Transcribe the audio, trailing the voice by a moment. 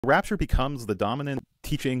Rapture becomes the dominant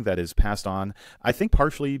teaching that is passed on, I think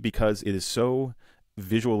partially because it is so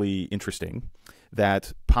visually interesting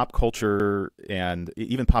that pop culture and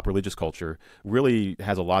even pop religious culture really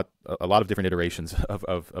has a lot of different iterations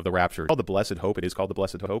of the rapture. It's called the blessed hope. It is called the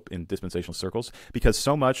blessed hope in dispensational circles because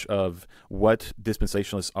so much of what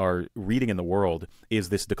dispensationalists are reading in the world is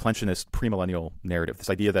this declensionist premillennial narrative, this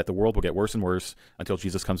idea that the world will get worse and worse until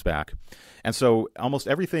Jesus comes back. And so almost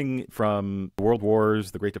everything from World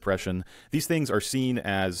Wars, the Great Depression, these things are seen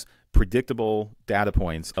as predictable data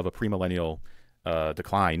points of a premillennial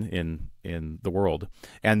decline in the world.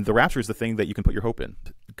 And the rapture is the thing that you can put your hope in.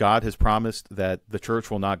 God has promised that the church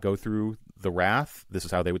will not go through the wrath. This is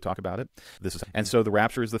how they would talk about it. And so the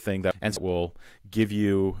rapture is the thing that will give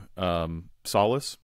you solace